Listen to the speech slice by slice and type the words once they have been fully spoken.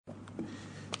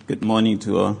Good morning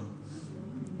to all.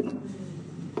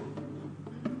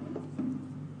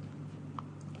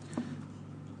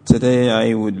 Today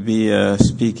I would be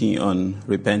speaking on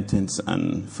repentance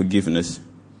and forgiveness.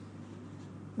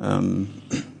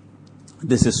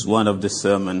 This is one of the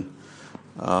sermons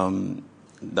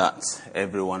that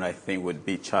everyone, I think, would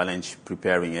be challenged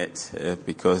preparing it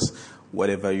because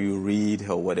whatever you read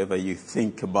or whatever you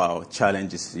think about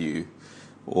challenges you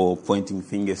or pointing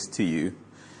fingers to you.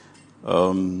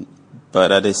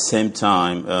 But at the same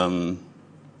time,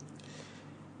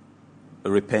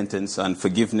 repentance and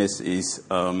forgiveness is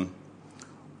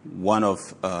one of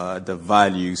the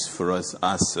values for us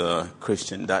as a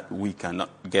Christian that we cannot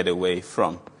get away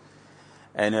from.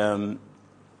 And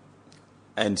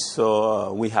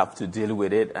so we have to deal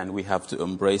with it, and we have to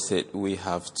embrace it. We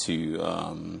have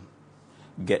to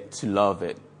get to love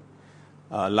it.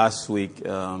 Last week,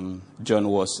 John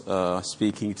was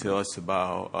speaking to us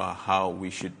about how we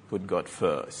should put God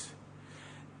first.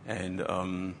 And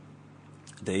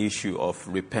the issue of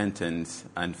repentance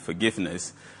and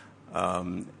forgiveness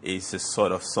is a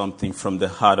sort of something from the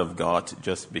heart of God,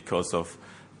 just because of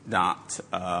that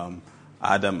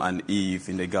Adam and Eve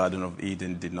in the Garden of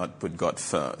Eden did not put God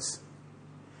first.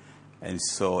 And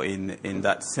so in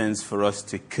that sense, for us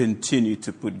to continue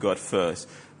to put God first,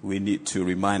 we need to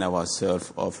remind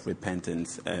ourselves of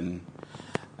repentance and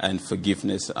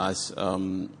forgiveness as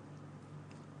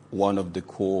one of the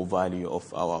core value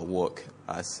of our work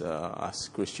as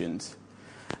Christians.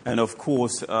 And of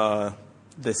course,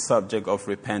 the subject of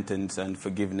repentance and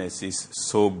forgiveness is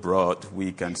so broad,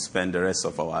 we can spend the rest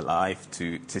of our life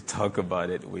to talk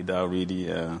about it without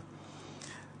really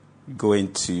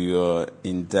going to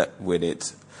in depth with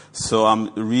it. So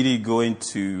I'm really going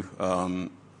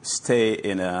to stay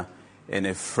in a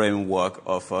framework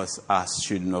of us as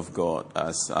children of God,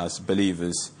 as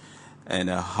believers,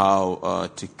 and how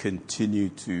to continue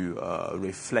to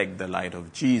reflect the light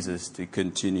of Jesus, to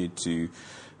continue to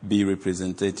be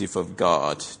representative of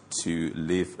God, to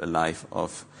live a life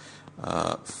of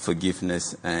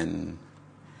forgiveness and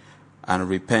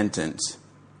repentance.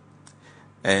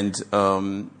 And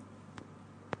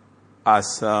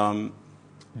as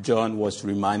John was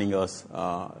reminding us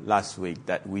last week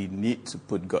that we need to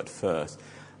put God first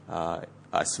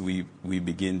as we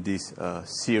begin this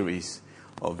series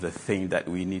of the things that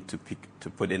we need to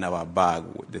put in our bag,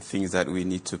 the things that we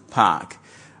need to pack.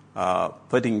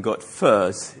 Putting God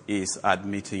first is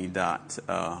admitting that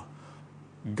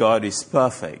God is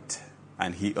perfect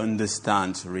and He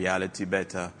understands reality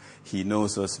better. He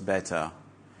knows us better.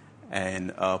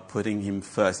 And putting Him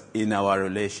first in our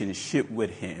relationship with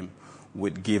Him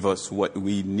would give us what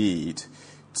we need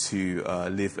to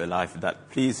live a life that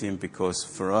pleases Him, because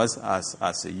for us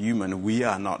as a human, we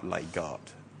are not like God.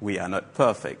 We are not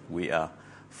perfect. We are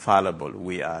fallible.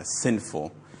 We are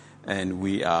sinful. And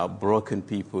we are broken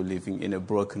people living in a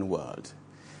broken world.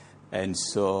 And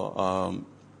so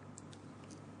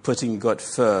putting God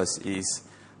first is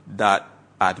that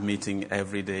admitting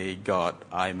every day, God,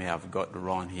 I may have got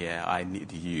wrong here. I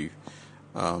need you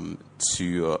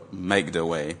to make the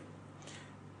way.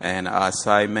 And as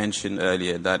I mentioned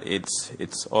earlier, that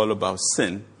it's all about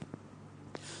sin.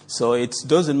 So it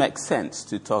doesn't make sense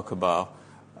to talk about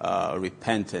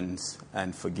repentance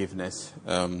and forgiveness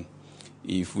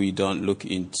if we don't look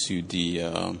into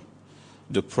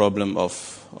the problem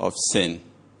of sin.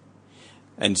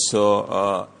 And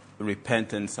so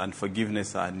repentance and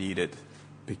forgiveness are needed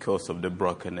because of the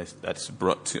brokenness that's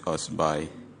brought to us by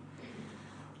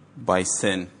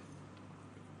sin.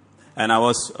 And I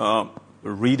was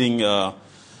reading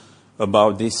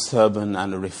about this sermon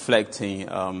and reflecting.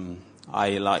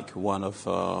 I like one of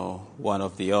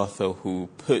the author who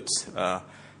puts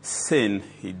sin.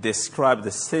 He described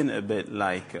the sin a bit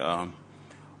like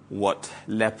what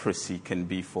leprosy can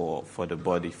be for the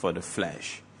body, for the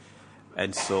flesh.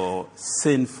 And so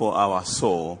sin for our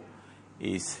soul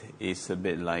is a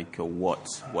bit like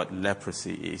what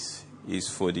leprosy is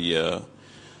for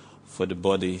the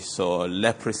body. So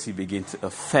leprosy begins to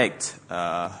affect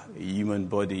human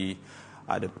body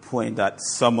at a point that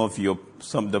some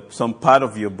part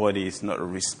of your body is not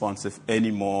responsive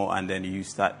anymore, and then you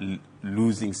start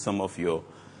losing some of your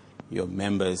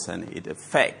members, and it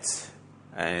affects.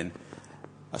 And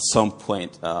at some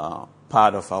point,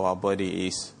 part of our body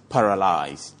is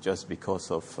paralyzed just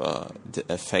because of the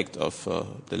effect of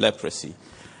the leprosy.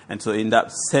 And so in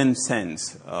that same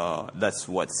sense, that's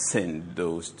what sin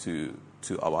does to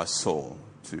our soul,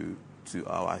 to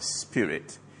our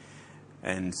spirit.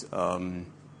 And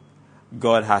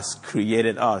God has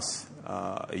created us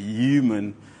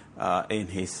human in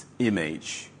His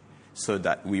image. so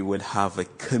that we would have a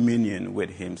communion with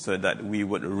him, so that we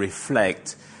would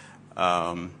reflect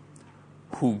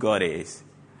who God is.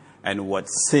 And what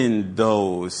sin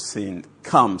does, sin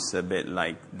comes a bit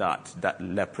like that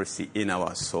leprosy in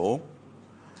our soul,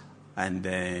 and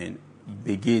then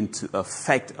begin to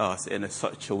affect us in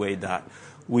such a way that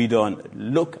we don't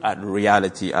look at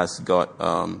reality as God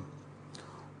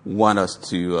wants us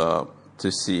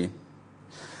to see.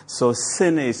 So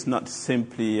sin is not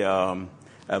simply a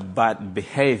bad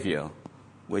behavior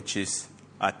which is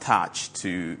attached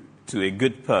to a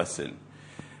good person.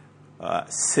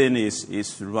 Sin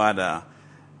is rather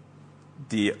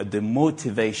the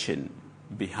motivation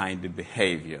behind the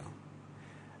behavior.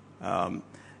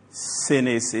 Sin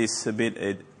is a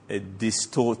bit a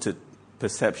distorted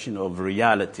perception of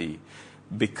reality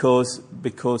because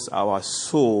our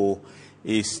soul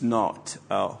is not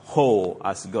whole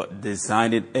as God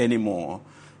designed it anymore.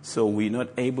 So we're not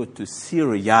able to see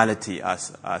reality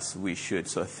as we should.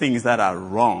 So things that are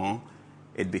wrong,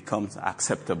 it becomes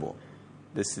acceptable.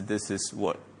 This is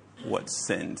what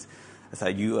sins. It's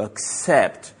like you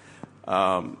accept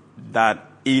that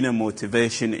inner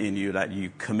motivation in you that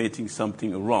you're committing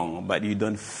something wrong, but you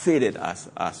don't fit it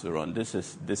as wrong. This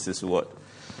is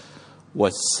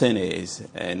what sin is,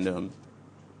 and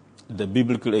the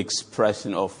biblical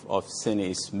expression of sin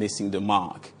is missing the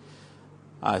mark.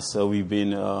 So we've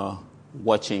been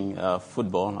watching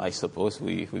football. I suppose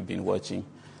we've been watching.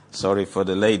 Sorry for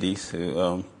the ladies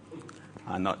who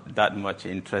are not that much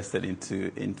interested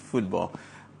in football.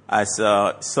 As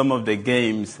some of the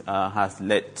games has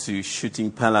led to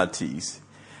shooting penalties.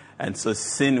 And so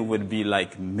sin would be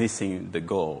like missing the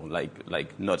goal,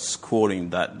 like not scoring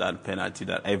that penalty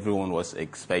that everyone was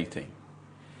expecting.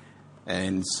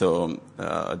 And so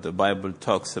the Bible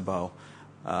talks about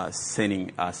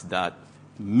sinning as that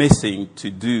missing to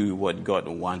do what God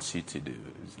wants you to do.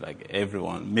 It's like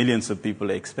everyone, millions of people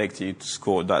expect you to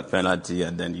score that penalty,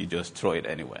 and then you just throw it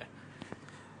anywhere.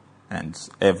 And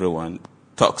everyone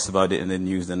talks about it in the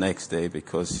news the next day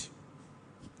because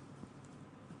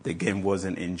the game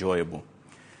wasn't enjoyable.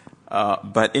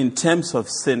 But in terms of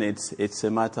sin, it's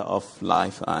a matter of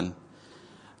life and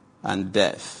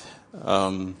death.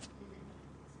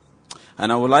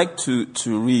 And I would like to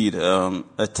read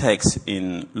a text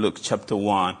in Luke chapter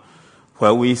 1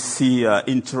 where we see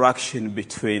interaction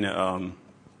between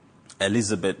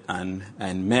Elizabeth and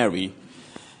Mary.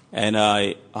 And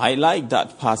I like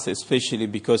that passage especially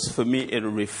because for me it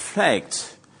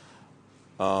reflects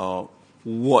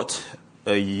what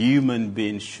a human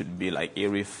being should be like. It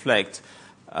reflects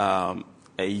a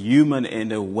human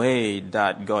in a way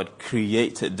that God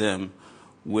created them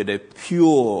with a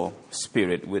pure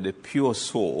spirit, with a pure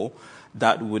soul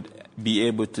that would be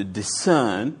able to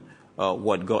discern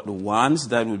what God wants,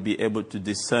 that would be able to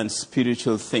discern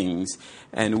spiritual things.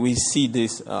 And we see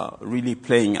this really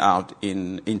playing out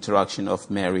in interaction of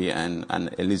Mary and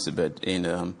Elizabeth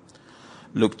in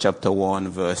Luke chapter 1,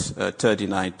 verse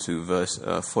 39 to verse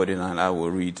 49. I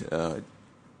will read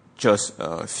just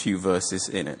a few verses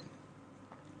in it.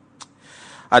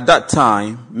 At that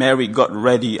time, Mary got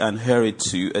ready and hurried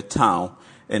to a town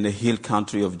in the hill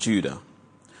country of Judah,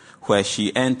 where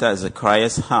she entered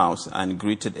Zechariah's house and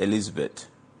greeted Elizabeth.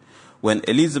 When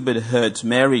Elizabeth heard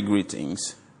Mary's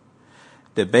greetings,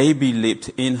 the baby leaped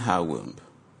in her womb,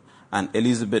 and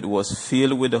Elizabeth was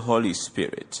filled with the Holy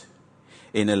Spirit.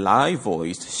 In a loud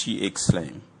voice, she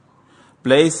exclaimed,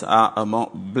 Blessed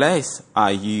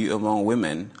are you among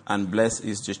women, and blessed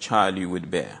is the child you would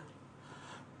bear.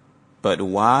 But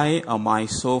why am I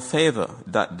so favored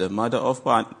that the mother of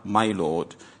my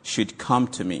Lord should come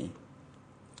to me?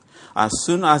 As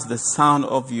soon as the sound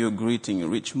of your greeting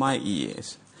reached my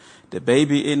ears, the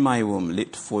baby in my womb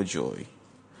leaped for joy.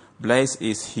 Blessed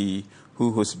is he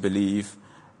who has believed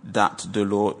that the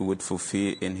Lord would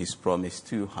fulfill in his promise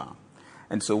to her.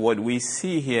 And so what we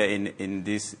see here in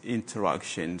these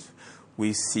interactions,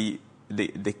 we see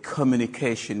the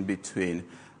communication between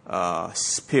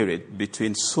spirit,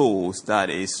 between souls that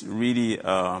is really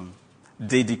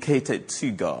dedicated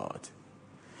to God.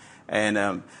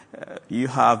 And you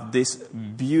have this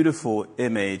beautiful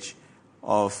image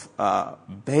of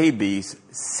babies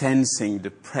sensing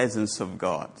the presence of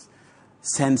God,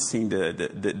 sensing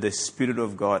the Spirit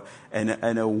of God,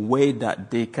 and a way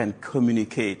that they can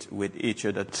communicate with each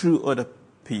other through other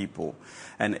people.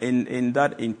 And in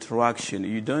that interaction,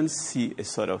 you don't see a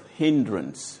sort of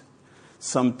hindrance,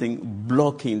 something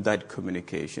blocking that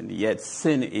communication. Yet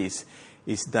sin is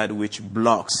that which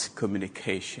blocks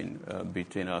communication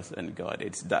between us and God.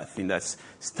 It's that thing that's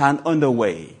stand on the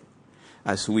way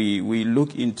as we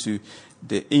look into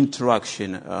the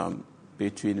interaction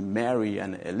between Mary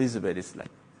and Elizabeth is like,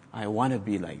 I want to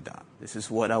be like that. This is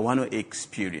what I want to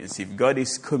experience. If God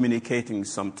is communicating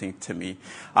something to me,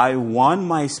 I want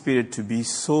my spirit to be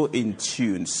so in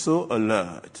tune, so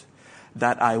alert,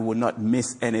 that I will not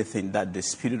miss anything that the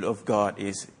Spirit of God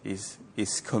is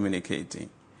communicating.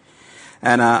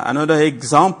 And another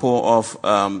example of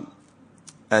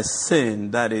a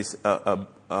sin that is a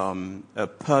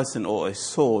person or a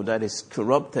soul that is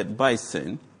corrupted by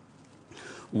sin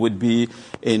would be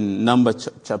in Numbers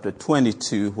chapter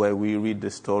 22, where we read the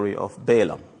story of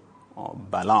Balaam, or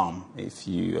Balaam, if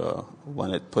you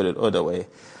want to put it other way,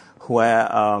 where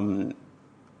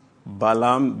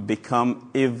Balaam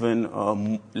become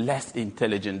even less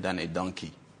intelligent than a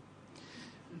donkey.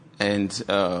 And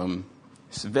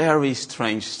it's a very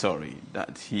strange story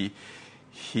that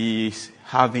he's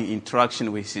having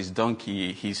interaction with his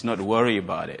donkey. He's not worried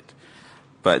about it.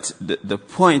 But the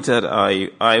point that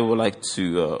I would like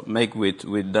to make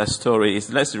with that story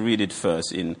is, let's read it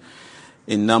first in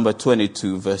number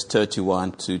 22, verse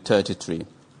 31 to 33.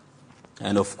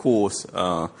 And of course,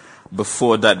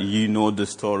 before that, you know the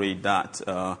story that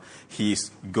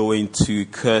he's going to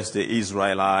curse the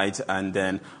Israelites, and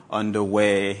then on the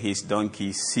way, his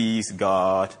donkey sees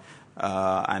God,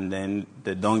 and then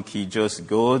the donkey just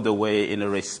goes the way in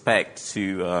respect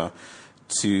to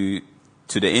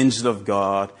the angel of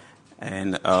God,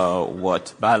 and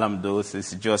what Balaam does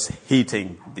is just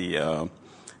hitting the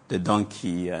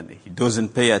donkey, and he doesn't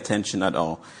pay attention at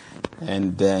all.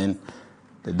 And then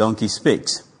the donkey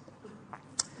speaks.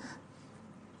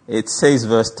 It says,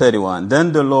 verse 31,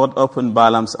 Then the Lord opened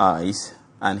Balaam's eyes,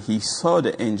 and he saw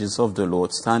the angels of the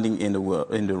Lord standing in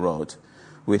the road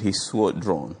with his sword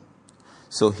drawn.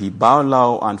 So he bowed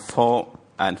low and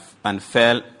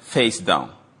fell face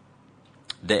down.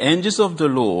 The angels of the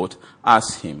Lord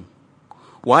asked him,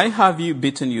 Why have you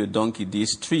beaten your donkey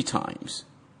these 3 times?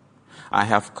 I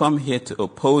have come here to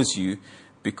oppose you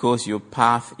because your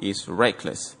path is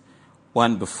reckless,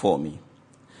 one before me.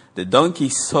 The donkey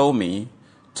saw me,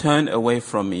 turned away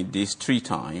from me these 3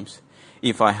 times.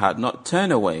 If I had not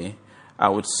turned away, I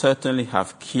would certainly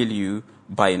have killed you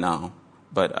by now,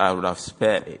 but I would have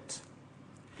spared it.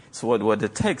 So what the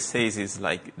text says is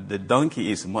like, the donkey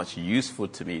is much useful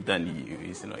to me than you.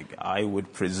 It's like, I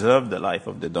would preserve the life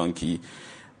of the donkey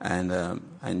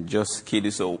and just kill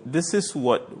it. So this is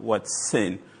what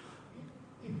sin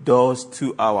does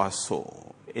to our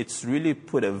soul. It's really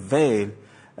put a veil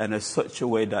in such a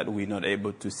way that we're not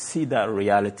able to see that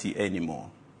reality anymore.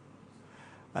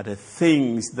 The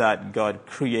things that God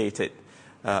created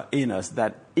in us,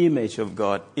 that image of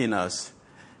God in us,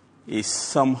 is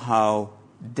somehow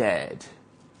dead.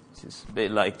 It's a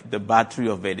bit like the battery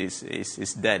of it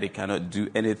is dead. It cannot do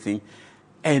anything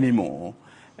anymore.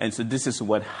 And so this is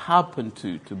what happened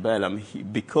to Balaam.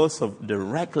 Because of the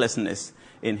recklessness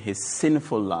in his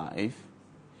sinful life,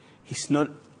 he's not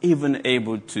even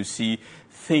able to see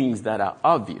things that are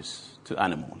obvious to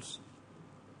animals.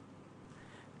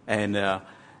 And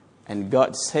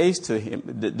God says to him,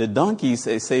 the donkey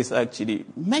says actually,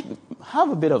 have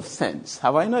a bit of sense.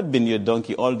 Have I not been your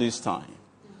donkey all this time?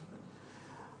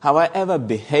 Have I ever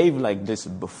behaved like this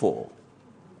before?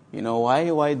 You know,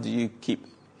 why do you keep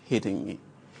hitting me?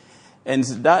 And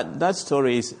that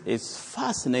story is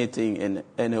fascinating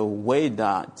in a way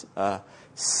that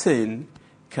sin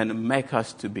can make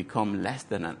us to become less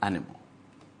than an animal.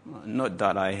 Not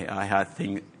that I had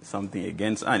something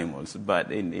against animals,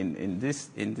 but in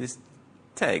this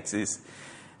text, it's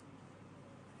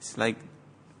like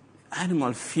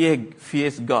animal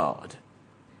fears God,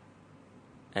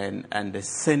 and the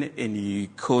sin in you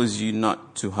causes you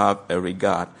not to have a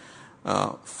regard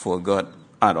for God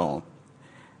at all.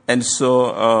 And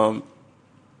so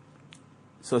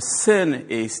sin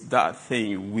is that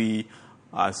thing we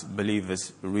as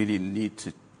believers really need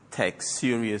to take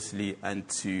seriously, and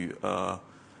to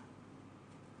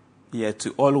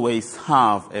always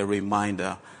have a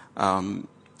reminder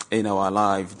in our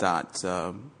life that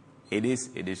it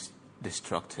is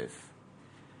destructive.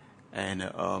 And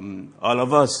all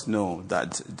of us know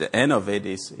that the end of it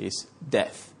is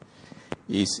death,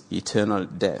 is eternal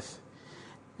death.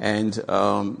 And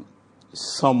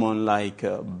someone like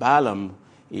Balaam,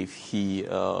 if he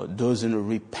doesn't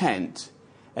repent,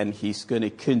 and he's going to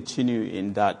continue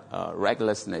in that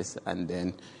recklessness and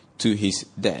then to his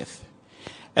death.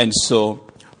 And so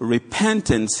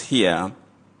repentance here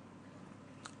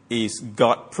is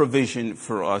God's provision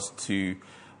for us to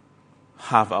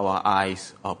have our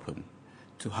eyes open,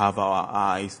 to have our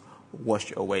eyes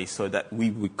washed away so that we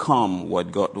become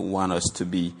what God wants us to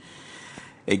be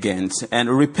again. And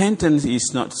repentance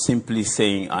is not simply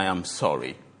saying, I am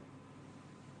sorry.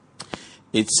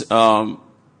 It's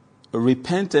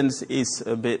repentance is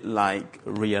a bit like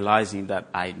realizing that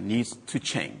I need to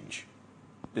change.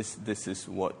 This is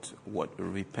what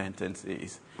repentance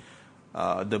is.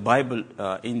 The Bible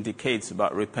indicates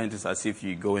about repentance as if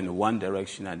you go in one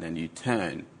direction and then you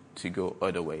turn to go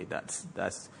other way. That's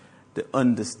the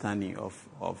understanding of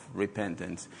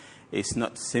repentance. It's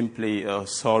not simply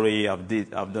sorry, I've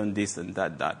done this and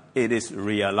that. It is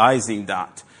realizing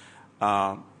that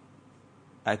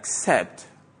except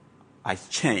I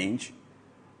change,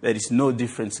 there is no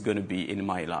difference going to be in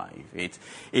my life.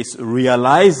 It's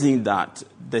realizing that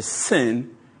the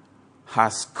sin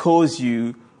has caused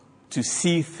you to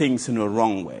see things in a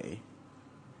wrong way.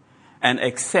 And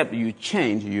except you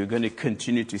change, you're going to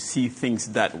continue to see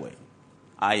things that way.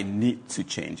 I need to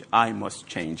change. I must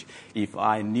change if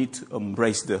I need to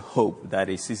embrace the hope that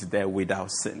is there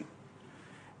without sin.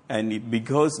 And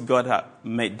because God had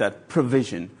made that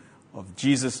provision of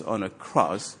Jesus on a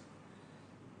cross,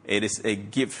 it is a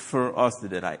gift for us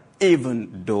that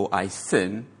even though I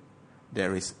sin,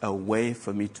 there is a way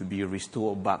for me to be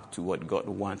restored back to what God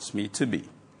wants me to be.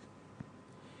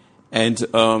 And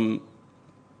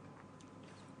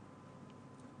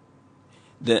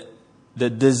the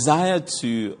desire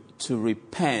to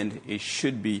repent, it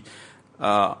should be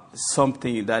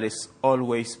something that is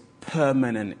always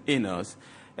permanent in us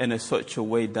in such a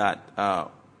way that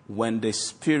when the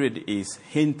Spirit is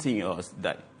hinting us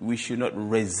that we should not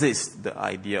resist the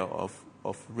idea of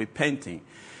repenting,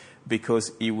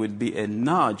 because it would be a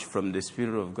nudge from the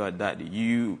Spirit of God that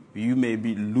you may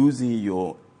be losing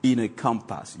your inner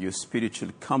compass, your spiritual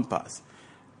compass,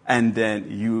 and then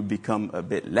you become a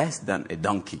bit less than a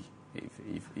donkey,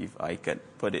 if I can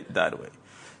put it that way.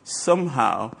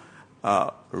 Somehow,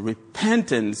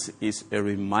 repentance is a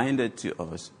reminder to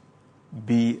us,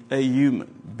 be a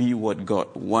human, be what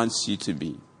God wants you to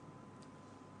be.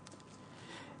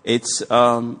 It's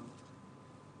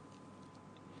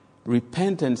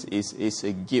repentance is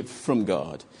a gift from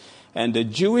God. And the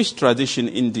Jewish tradition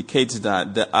indicates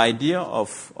that the idea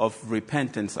of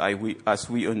repentance, as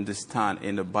we understand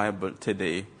in the Bible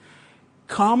today,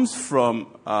 comes from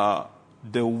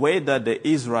the way that the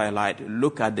Israelites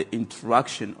look at the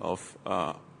interaction of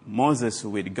Moses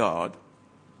with God.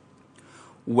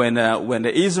 When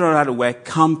the Israelites were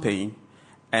camping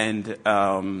and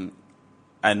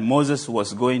Moses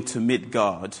was going to meet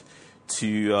God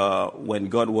when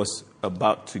God was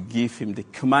about to give him the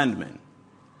commandment,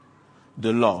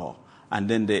 the law, and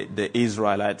then the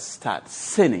Israelites start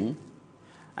sinning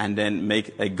and then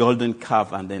make a golden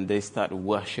calf and then they start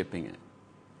worshiping it.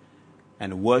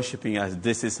 And worshiping as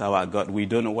this is our God. We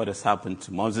don't know what has happened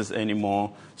to Moses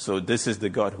anymore, so this is the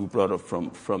God who brought us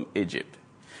from Egypt.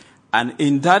 And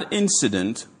in that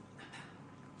incident,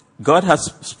 God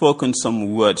has spoken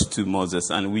some words to Moses,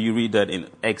 and we read that in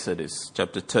Exodus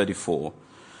chapter 34.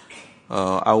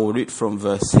 I will read from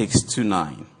verse 6 to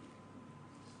 9.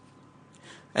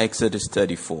 Exodus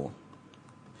 34.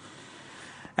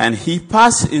 And he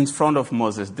passed in front of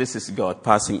Moses. This is God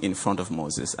passing in front of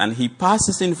Moses. And he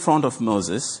passes in front of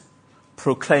Moses,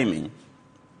 proclaiming,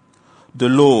 the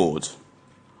Lord,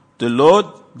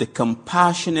 the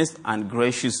compassionate and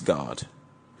gracious God,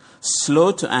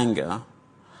 slow to anger,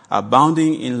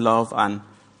 abounding in love and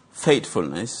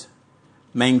faithfulness,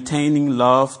 maintaining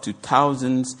love to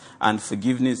thousands and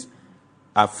forgiving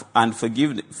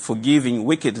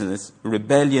wickedness,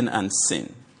 rebellion, and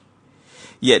sin.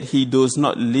 Yet he does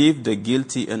not leave the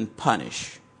guilty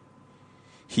unpunished.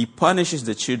 He punishes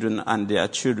the children and their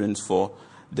children for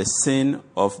the sin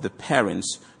of the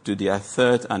parents to their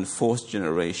third and fourth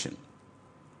generation.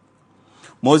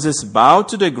 Moses bowed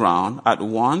to the ground at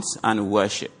once and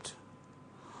worshipped.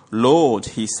 Lord,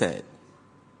 he said,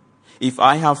 if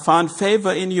I have found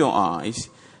favor in your eyes,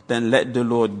 then let the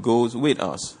Lord go with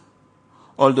us.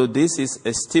 Although this is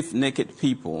a stiff-necked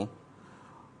people,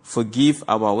 forgive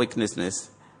our weaknesses,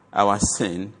 our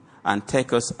sin, and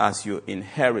take us as your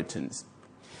inheritance.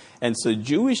 And so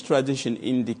Jewish tradition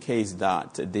indicates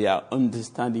that their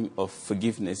understanding of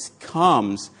forgiveness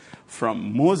comes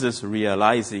from Moses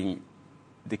realizing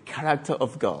the character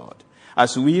of God.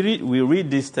 As we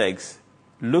read this text,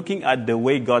 looking at the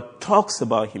way God talks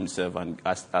about himself and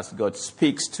as God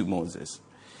speaks to Moses.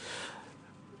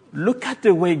 Look at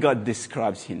the way God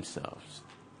describes himself.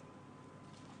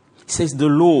 He says, the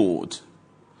Lord,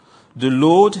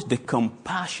 the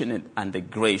compassionate and the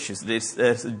gracious.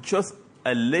 There's just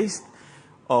a list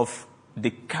of the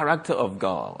character of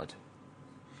God.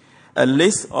 A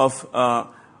list of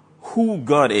who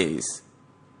God is.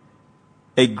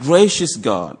 A gracious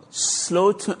God,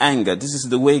 slow to anger. This is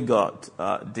the way God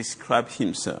described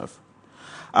himself.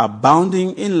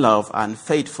 abounding in love and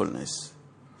faithfulness,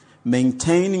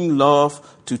 maintaining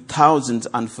love to thousands,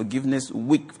 and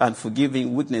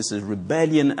forgiving weaknesses,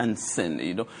 rebellion and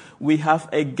sin. We have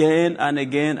again and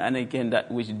again and again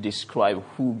that which describe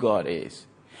who God is.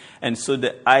 And so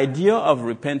the idea of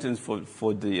repentance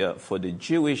for the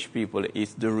Jewish people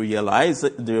is the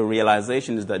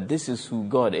realization is that this is who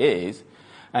God is.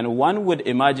 And one would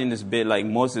imagine this bit like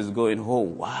Moses going, "Oh,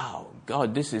 wow,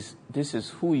 God, this is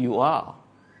who you are.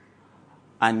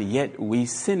 And yet we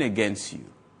sin against you.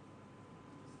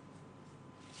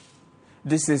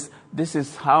 This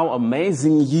is how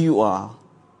amazing you are.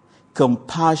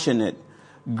 Compassionate,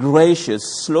 gracious,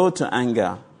 slow to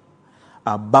anger,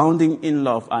 abounding in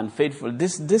love and faithful.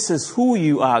 This is who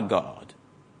you are, God.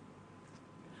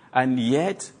 And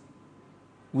yet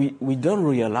we don't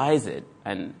realize it,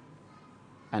 and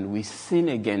we sin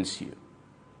against you."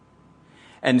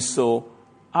 And so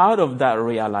out of that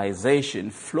realization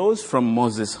flows from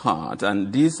Moses' heart,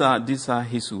 and these are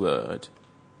his words.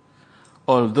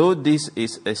 "Although this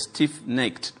is a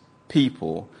stiff-necked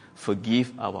people,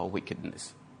 forgive our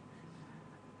wickedness."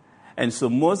 And so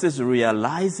Moses,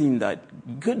 realizing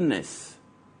that goodness,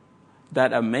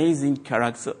 that amazing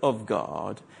character of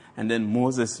God, and then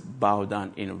Moses bowed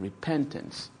down in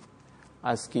repentance,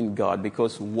 asking God,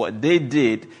 because what they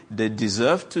did, they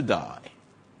deserved to die.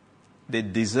 They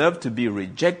deserved to be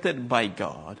rejected by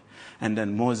God. And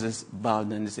then Moses bowed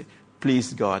down and said,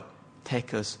 "Please, God,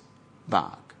 take us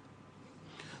back."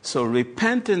 So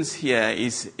repentance here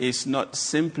is not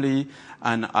simply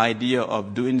an idea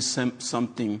of doing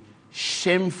something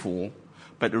shameful,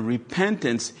 but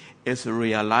repentance is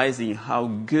realizing how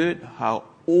good, how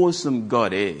awesome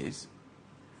God is,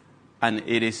 and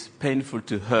it is painful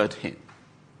to hurt him.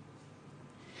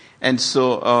 And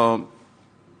so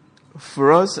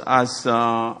for us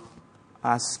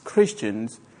as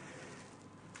Christians,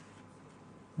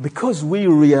 because we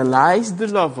realize the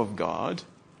love of God,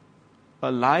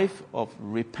 a life of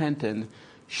repentance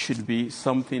should be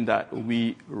something that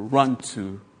we run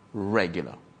to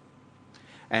regular.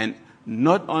 And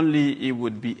not only it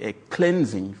would be a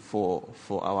cleansing for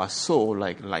our soul,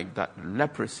 like that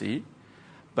leprosy,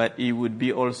 but it would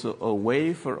be also a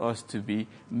way for us to be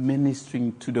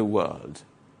ministering to the world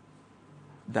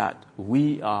that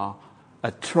we are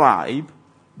a tribe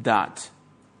that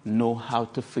know how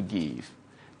to forgive,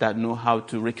 that know how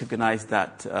to recognize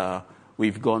that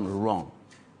we've gone wrong.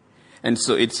 And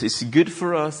so it's good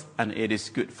for us, and it is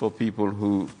good for people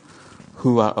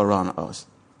who are around us.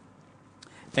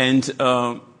 And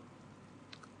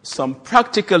some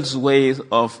practical ways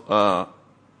of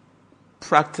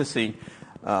practicing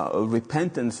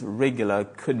repentance regular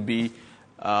could be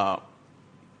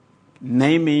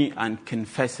naming and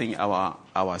confessing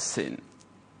our sin.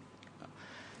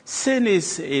 Sin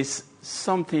is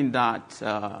something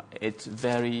that it's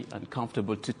very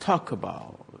uncomfortable to talk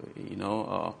about.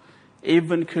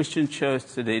 Even Christian church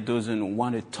today doesn't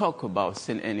want to talk about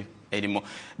sin anymore.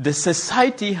 The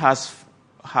society has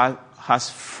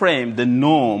framed the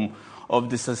norm of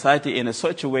the society in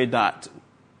such a way that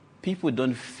people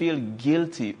don't feel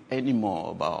guilty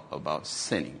anymore about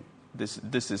sinning.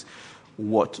 This is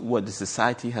what the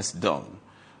society has done.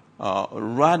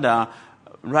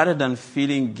 Rather than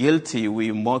feeling guilty,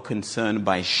 we're more concerned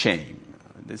by shame.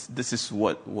 This is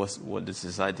what the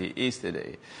society is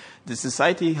today. The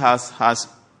society has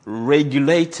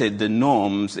regulated the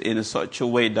norms in such a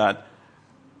way that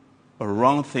a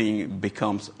wrong thing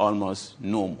becomes almost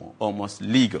normal, almost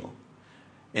legal.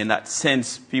 In that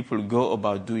sense, people go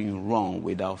about doing wrong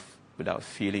without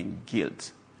feeling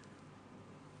guilt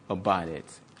about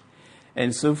it.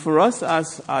 And so for us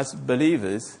as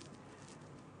believers,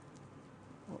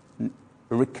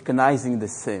 recognizing the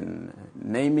sin,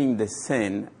 naming the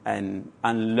sin, and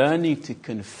learning to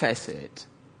confess it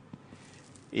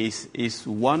is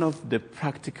one of the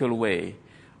practical way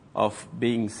of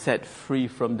being set free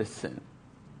from the sin.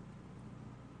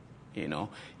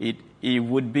 It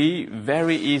would be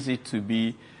very easy to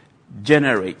be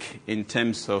generic in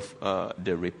terms of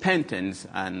the repentance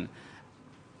and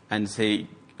say,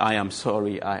 "I am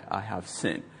sorry, I have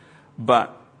sinned."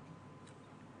 But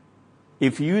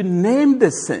if you name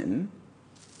the sin,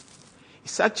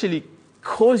 it's actually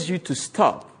cause you to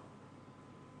stop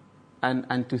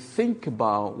and to think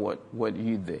about what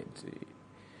you did.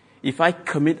 If I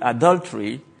commit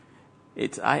adultery,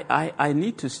 I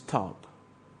need to stop.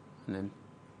 And then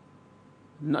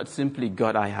not simply,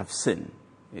 "God, I have sinned."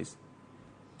 It's,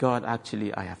 "God,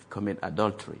 actually, I have committed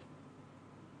adultery."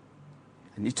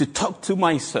 I need to talk to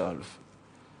myself.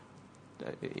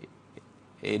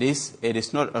 It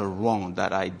is not a wrong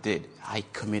that I did. I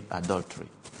commit adultery.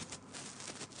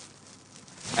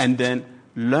 and then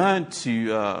learn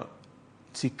to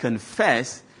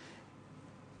confess,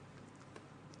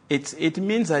 it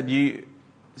means that you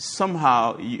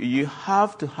somehow you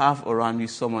have to have around you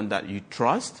someone that you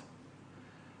trust,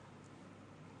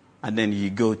 and then you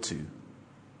go to,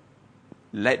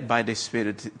 led by the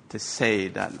Spirit, to say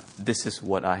that this is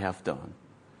what I have done,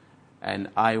 and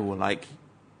I would like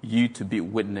you to be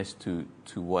witness to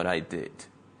what I did.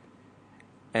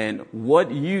 And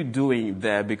what you doing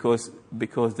there, because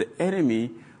the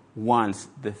enemy wants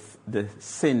the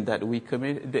sin that we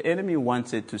commit, the enemy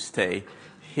wants it to stay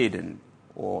hidden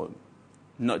or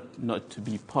not to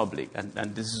be public.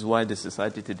 And this is why the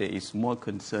society today is more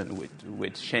concerned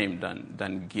with shame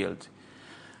than guilt.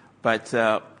 But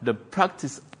the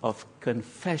practice of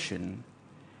confession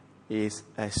is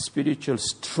a spiritual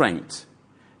strength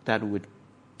that would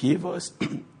give us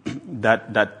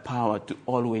that power to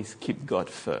always keep God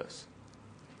first.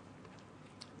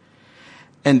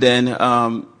 And then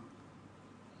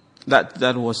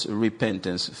that was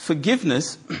repentance.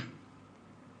 Forgiveness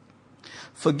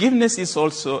is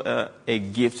also a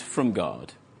gift from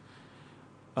God.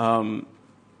 The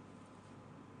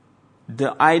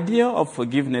idea of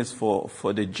forgiveness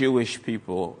for the Jewish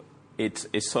people, it's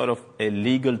sort of a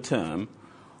legal term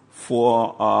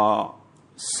for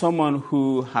someone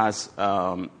who has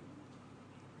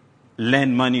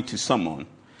lent money to someone,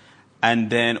 and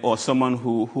then, or someone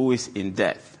who is in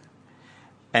debt,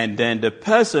 and then the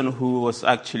person who was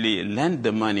actually lent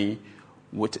the money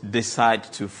would decide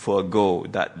to forego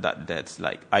that debt.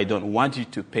 Like, I don't want you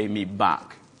to pay me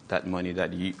back that money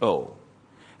that you owe.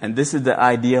 And this is the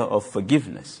idea of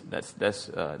forgiveness.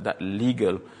 That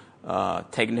legal,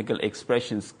 technical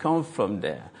expressions come from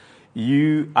there.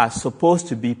 You are supposed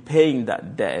to be paying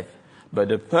that debt, but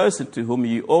the person to whom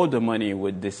you owe the money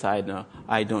would decide, no,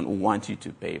 I don't want you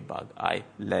to pay back. I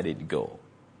let it go.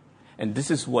 And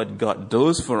this is what God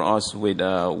does for us with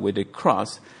the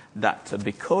cross, that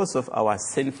because of our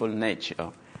sinful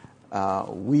nature,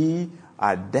 we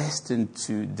are destined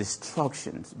to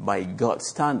destruction by God's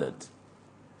standard.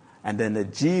 And then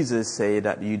Jesus said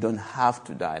that you don't have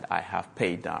to die. I have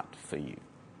paid that for you.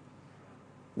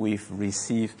 We've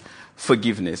received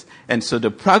forgiveness. And so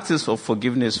the practice of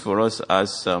forgiveness for us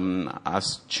as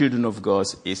children of God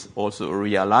is also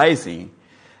realizing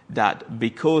that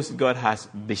because God has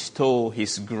bestowed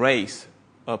His grace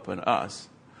upon us,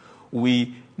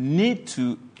 we need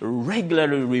to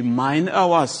regularly remind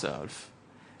ourselves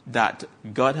that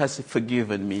God has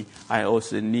forgiven me, I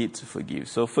also need to forgive.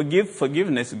 So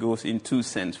forgiveness goes in two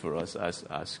senses for us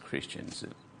as Christians.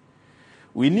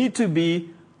 We need to be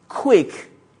quick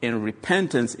in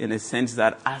repentance, in a sense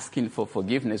that asking for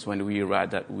forgiveness when we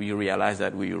realize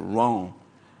that we wrong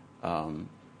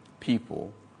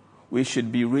people. We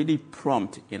should be really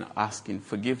prompt in asking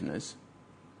forgiveness.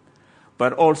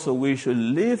 But also we should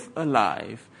live a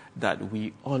life that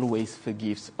we always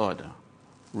forgive others.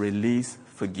 Release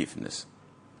forgiveness.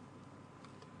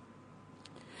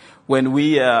 When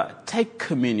we take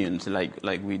communion,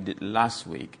 like we did last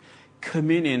week,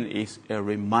 communion is a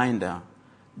reminder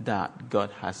that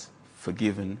God has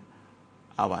forgiven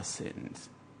our sins.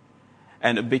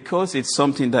 And because it's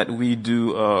something that we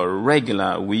do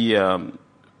regular, we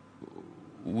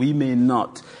may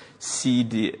not see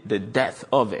the depth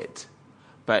of it.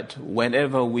 But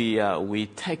whenever we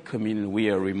take communion, we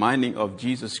are reminding of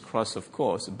Jesus' cross, of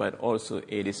course, but also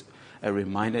it is a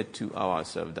reminder to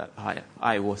ourselves that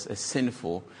I was a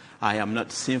sinful. I am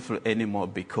not sinful anymore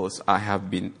because I have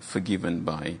been forgiven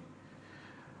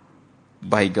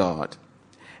by God.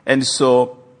 And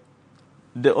so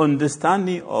the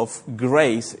understanding of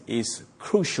grace is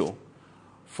crucial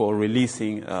for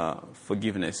releasing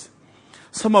forgiveness.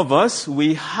 Some of us,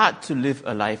 we had to live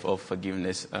a life of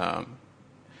forgiveness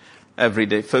every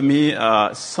day. For me,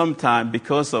 sometimes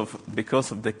because of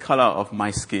the color of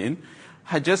my skin,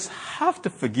 I just have to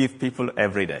forgive people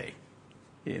every day,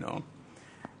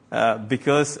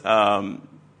 because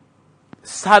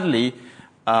sadly,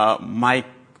 the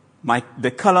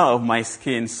color of my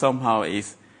skin somehow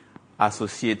is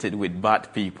associated with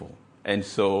bad people, and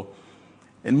so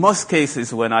in most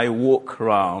cases when I walk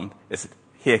around,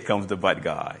 here comes the bad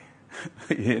guy,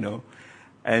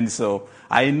 And so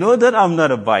I know that I'm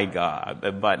not a bad guy,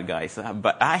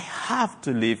 but I have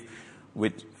to live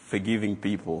with forgiving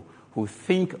people who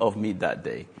think of me that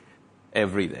day,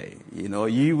 every day.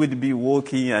 You would be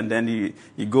walking and then you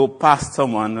go past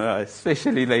someone,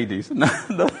 especially ladies,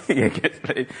 nothing against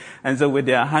ladies. And so with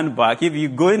their handbag, if you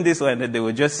go in this way, they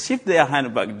will just shift their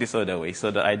handbag this other way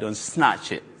so that I don't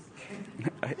snatch it.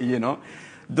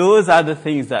 Those are the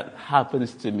things that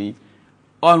happens to me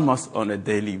almost on a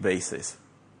daily basis.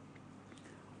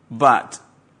 But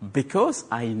because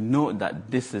I know that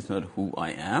this is not who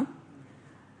I am,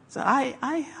 so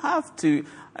I have to,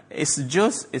 it's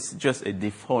just a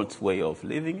default way of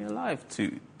living your life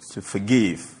to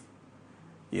forgive.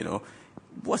 You know,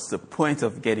 what's the point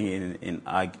of getting in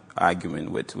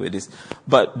argument with this?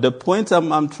 But the point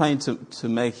I'm trying to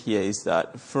make here is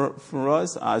that for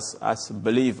us as a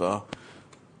believer,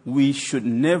 we should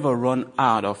never run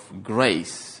out of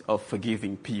grace of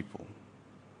forgiving people.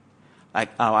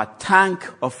 Like our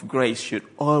tank of grace should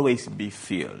always be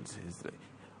filled.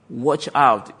 Watch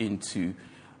out into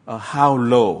how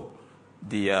low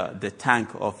the tank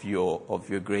of your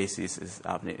grace is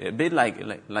happening. A bit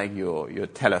like your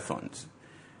telephones.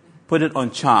 Put it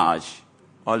on charge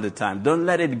all the time. Don't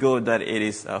let it go that it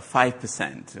is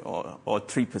 5% or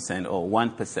 3% or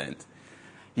 1%.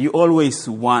 You always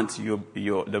want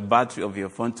the battery of your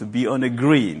phone to be on the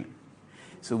green.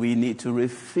 So we need to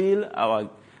refill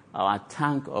our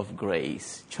tank of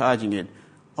grace, charging it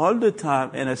all the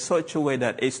time in such a way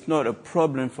that it's not a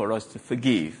problem for us to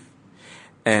forgive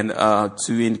and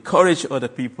to encourage other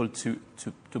people to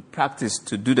practice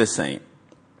to do the same.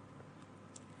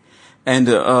 And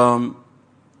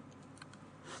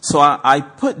so I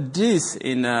put this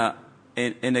in a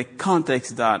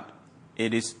context that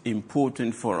it is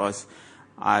important for us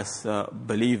as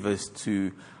believers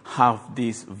to have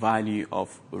this value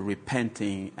of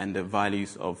repenting and the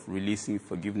values of releasing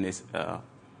forgiveness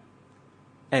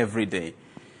every day.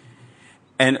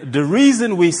 And the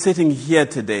reason we're sitting here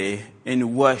today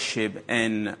in worship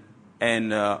and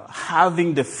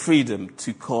having the freedom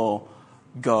to call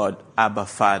God Abba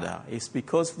Father is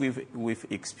because we've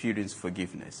experienced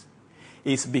forgiveness.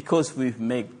 It's because we've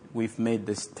made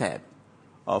the step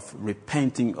of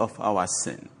repenting of our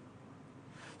sin.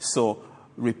 So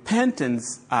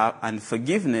repentance and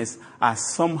forgiveness are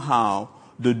somehow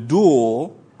the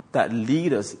door that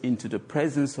lead us into the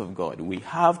presence of God. We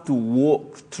have to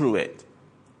walk through it.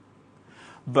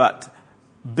 But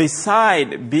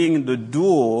beside being the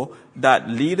door that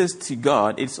leads us to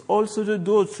God, it's also the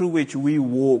door through which we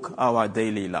walk our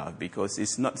daily life, because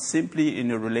it's not simply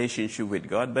in a relationship with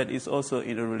God, but it's also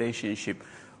in a relationship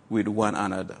with one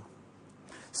another.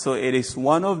 So it is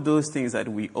one of those things that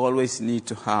we always need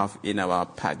to have in our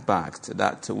pack bag, so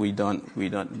that we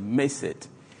don't miss it.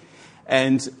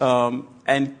 And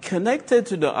connected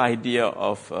to the idea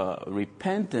of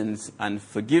repentance and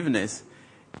forgiveness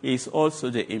is also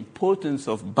the importance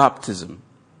of baptism.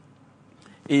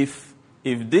 If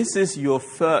this is your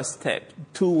first step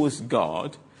towards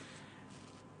God,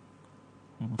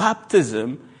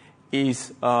 baptism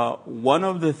is one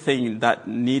of the things that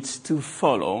needs to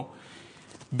follow,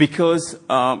 because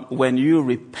when you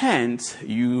repent,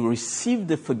 you receive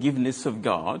the forgiveness of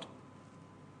God.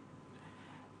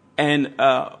 And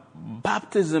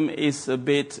baptism is a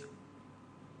bit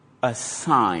a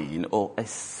sign or a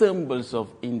symbol of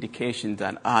indication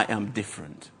that I am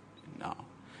different now.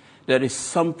 There is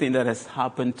something that has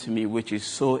happened to me which is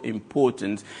so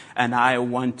important, and I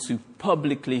want to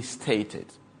publicly state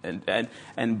it.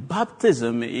 And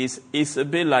baptism is a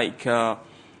bit like a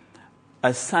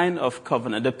sign of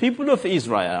covenant. The people of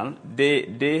Israel,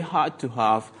 they had to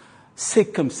have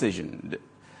circumcision.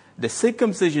 The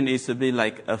circumcision is a bit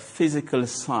like a physical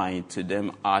sign to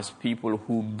them as people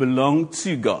who belong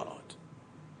to God.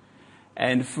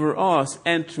 And for us,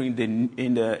 entering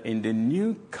in the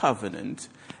new covenant,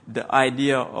 the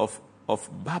idea of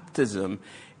baptism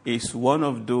is one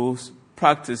of those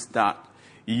practices that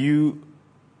you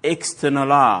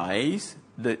externalize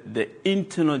the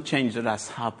internal change that has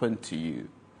happened to you.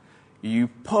 You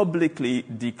publicly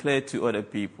declare to other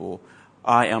people,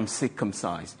 I am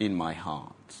circumcised in my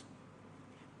heart.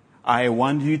 I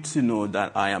want you to know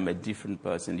that I am a different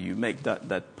person. You make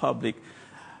that public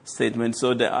statement.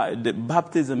 So the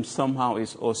baptism somehow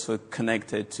is also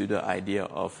connected to the idea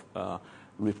of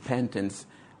repentance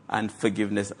and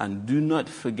forgiveness. And do not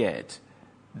forget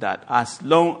that as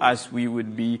long as we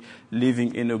would be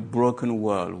living in a broken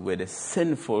world with the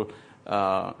sinful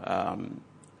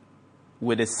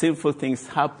things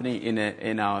happening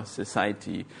in our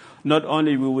society, not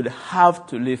only we would have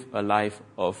to live a life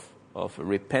of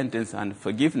repentance and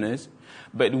forgiveness,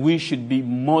 but we should be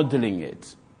modeling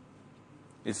it.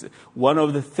 It's one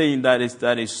of the things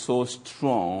that is so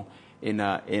strong in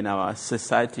our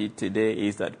society today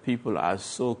is that people are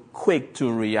so quick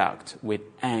to react with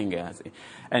anger.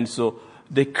 And so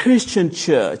the Christian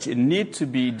church needs to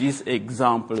be these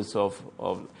examples of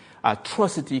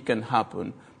atrocity can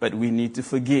happen, but we need to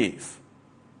forgive.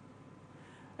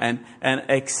 And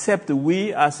except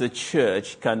we as a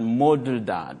church can model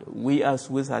that, we as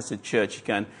a church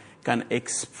can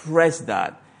express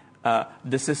that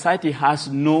the society has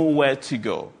nowhere to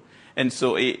go. And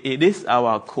so it is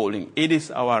our calling, it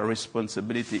is our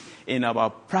responsibility in our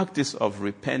practice of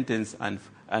repentance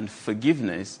and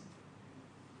forgiveness.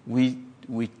 We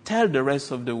tell the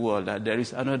rest of the world that there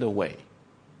is another way.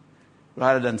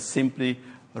 Rather than simply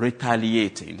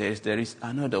retaliating, there is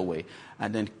another way.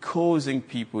 And then causing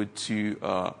people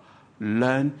to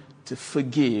learn to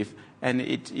forgive. And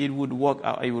it would work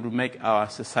out, it would make our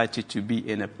society to be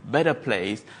in a better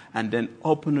place, and then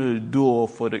open the door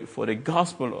for the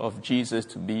gospel of Jesus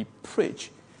to be preached.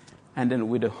 And then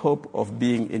with the hope of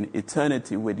being in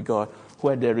eternity with God,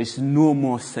 where there is no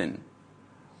more sin,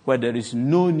 where there is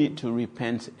no need to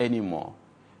repent anymore,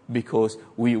 because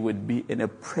we would be in the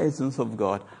presence of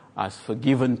God as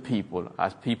forgiven people,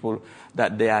 as people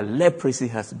that their leprosy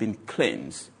has been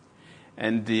cleansed.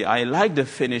 And I like the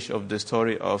finish of the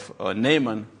story of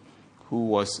Naaman, who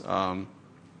was a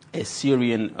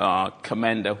Syrian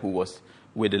commander who was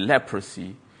with the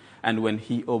leprosy. And when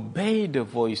he obeyed the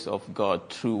voice of God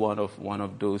through one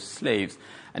of those slaves,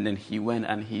 and then he went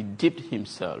and he dipped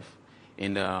himself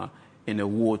in the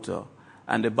water.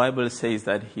 And the Bible says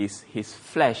that his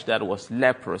flesh that was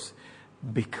leprous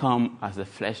become as the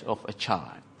flesh of a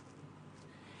child.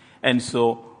 And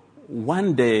so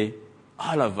one day,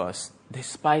 all of us,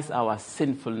 despite our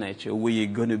sinful nature, we are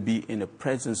going to be in the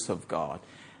presence of God,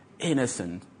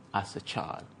 innocent as a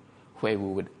child, where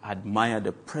we would admire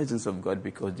the presence of God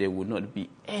because there would not be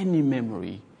any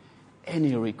memory,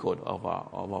 any record of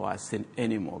our sin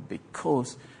anymore,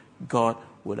 because God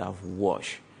would have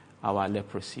washed our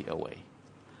leprosy away.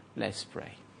 Let's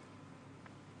pray.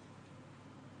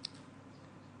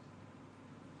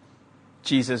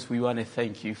 Jesus, we want to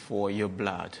thank you for your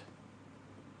blood,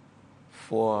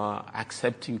 for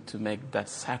accepting to make that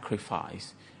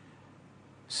sacrifice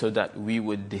so that we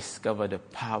would discover the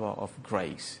power of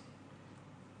grace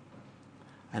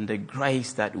and the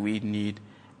grace that we need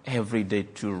every day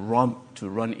to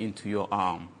run into your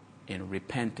arm in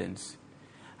repentance,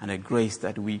 and a grace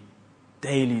that we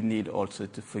daily need also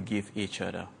to forgive each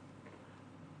other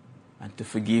and to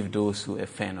forgive those who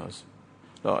offend us.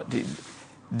 Lord,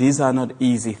 these are not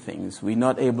easy things. We're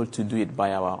not able to do it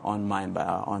by our own mind, by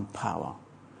our own power.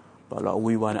 But Lord,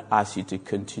 we want to ask you to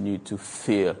continue to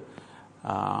fill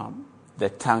the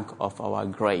tank of our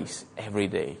grace every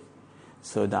day,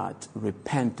 so that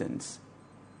repentance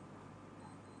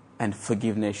and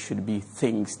forgiveness should be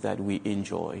things that we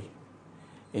enjoy.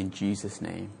 In Jesus'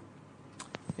 name,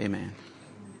 amen.